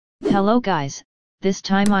Hello guys, this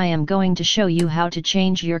time I am going to show you how to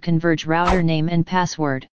change your Converge router name and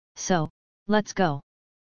password, so, let's go.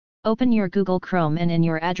 Open your Google Chrome and in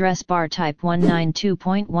your address bar type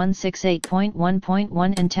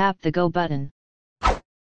 192.168.1.1 and tap the Go button.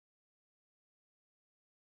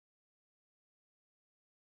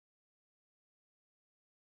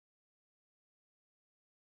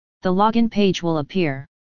 The login page will appear.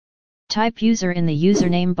 Type user in the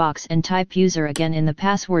username box and type user again in the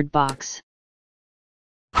password box.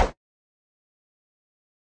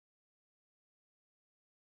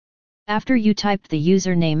 After you typed the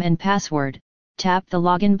username and password, tap the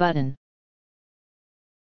login button.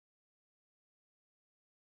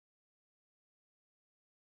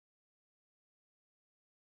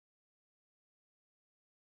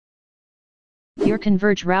 Your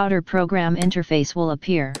Converge router program interface will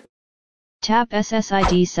appear. Tap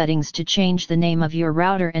SSID settings to change the name of your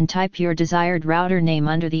router and type your desired router name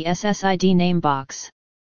under the SSID name box.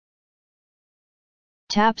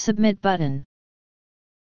 Tap Submit button.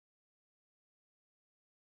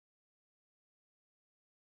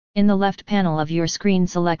 In the left panel of your screen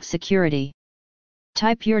select Security.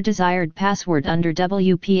 Type your desired password under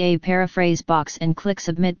WPA paraphrase box and click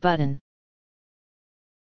Submit button.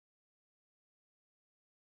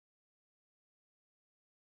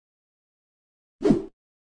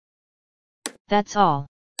 That's all.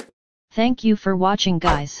 Thank you for watching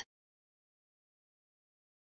guys.